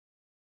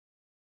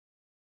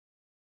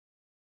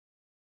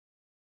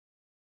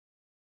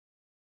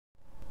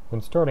When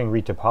starting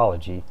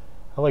retopology,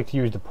 I like to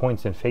use the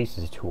Points and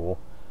Faces tool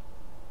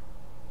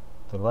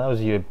that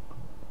allows you to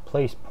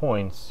place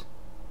points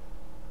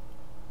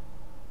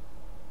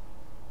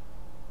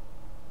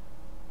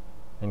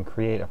and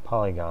create a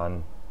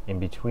polygon in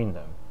between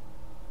them.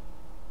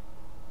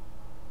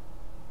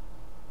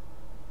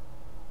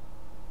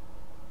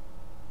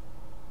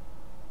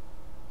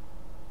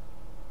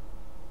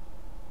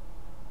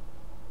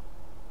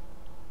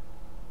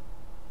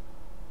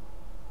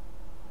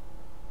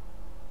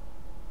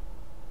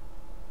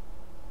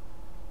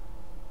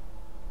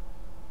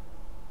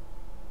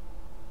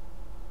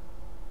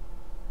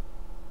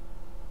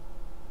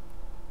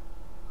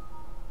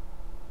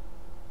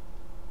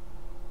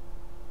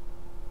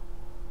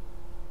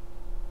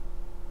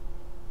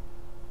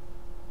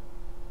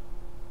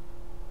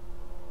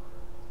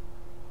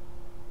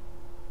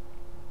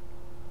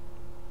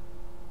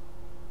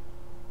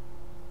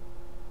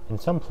 In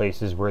some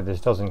places where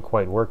this doesn't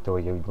quite work the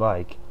way you'd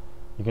like,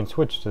 you can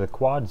switch to the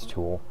Quads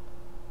tool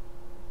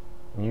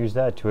and use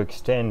that to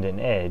extend an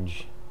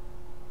edge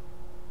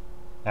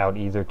out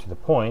either to the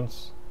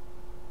points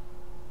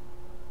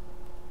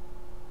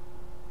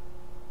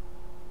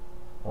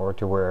or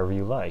to wherever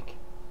you like.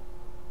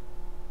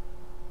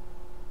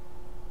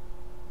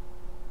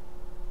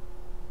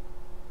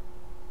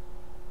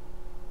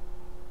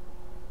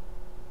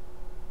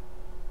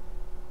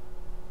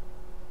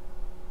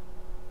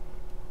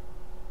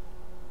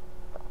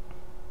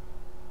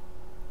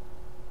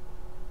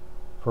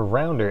 For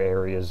rounder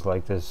areas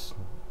like this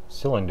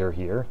cylinder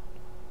here,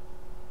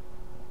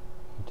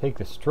 you take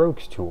the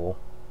Strokes tool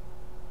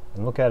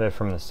and look at it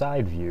from the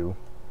side view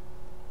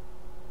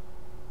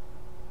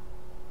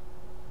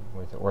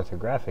with the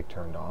orthographic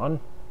turned on.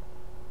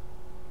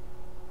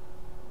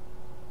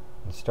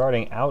 And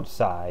starting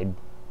outside,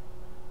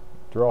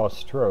 draw a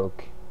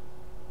stroke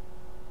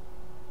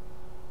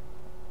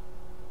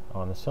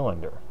on the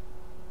cylinder.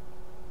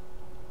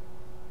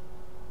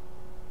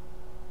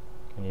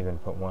 And even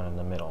put one in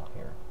the middle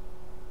here.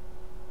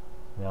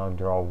 Now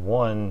draw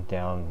one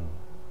down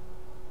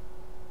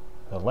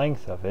the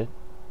length of it.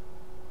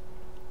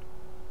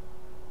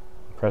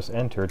 Press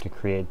enter to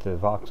create the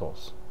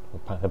voxels,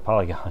 the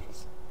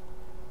polygons.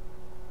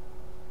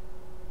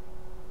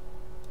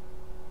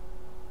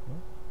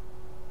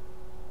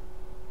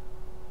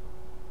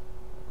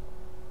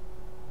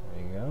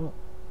 There you go.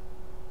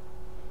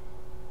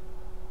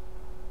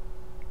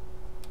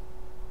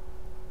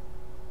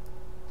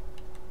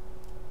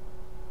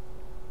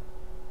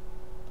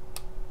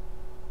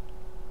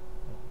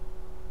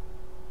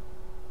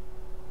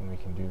 We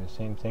can do the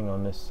same thing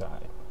on this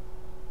side.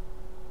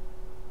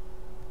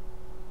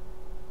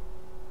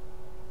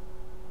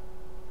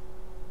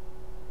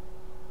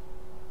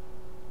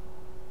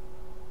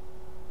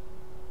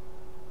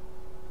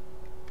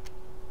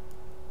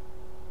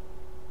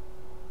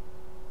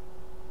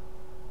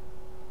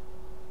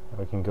 Now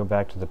we can go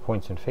back to the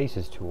Points and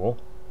Faces tool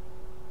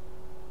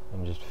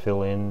and just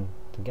fill in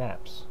the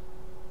gaps.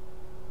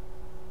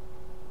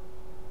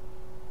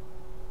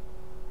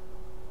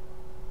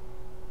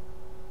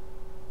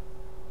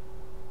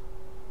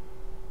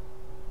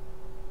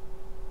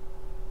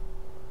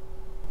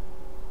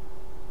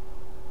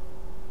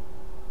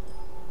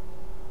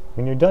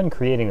 When you're done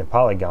creating the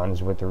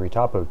polygons with the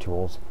Retopo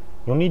tools,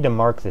 you'll need to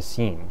mark the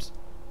seams.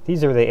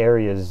 These are the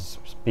areas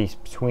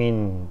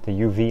between the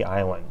UV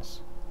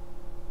islands.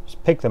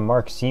 Just pick the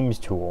Mark Seams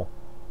tool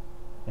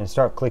and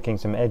start clicking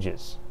some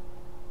edges.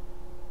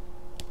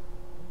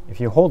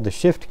 If you hold the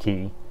Shift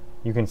key,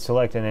 you can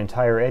select an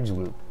entire edge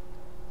loop.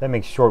 That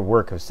makes short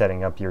work of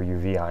setting up your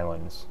UV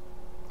islands.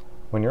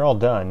 When you're all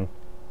done,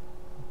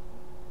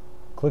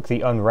 click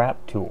the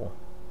Unwrap tool.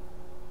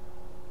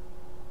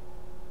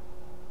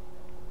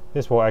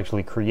 This will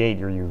actually create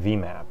your UV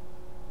map.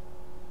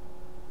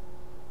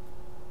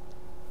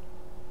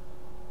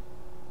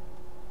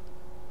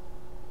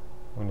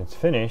 When it's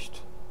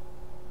finished,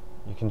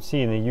 you can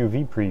see in the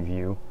UV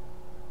preview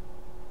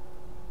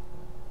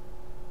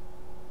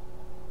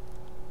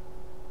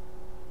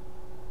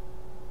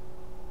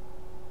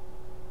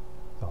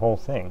the whole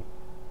thing.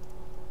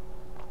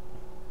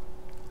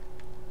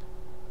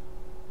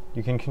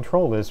 You can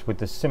control this with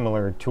the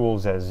similar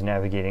tools as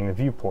navigating the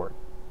viewport.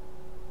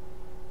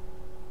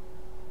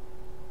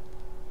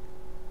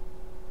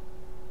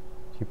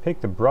 You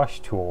pick the Brush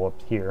tool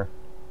up here,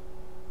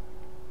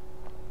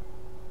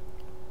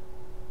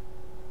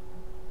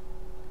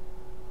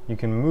 you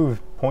can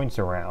move points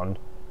around,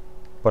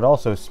 but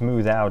also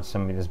smooth out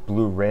some of this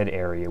blue-red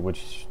area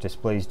which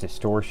displays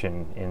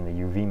distortion in the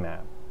UV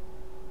map.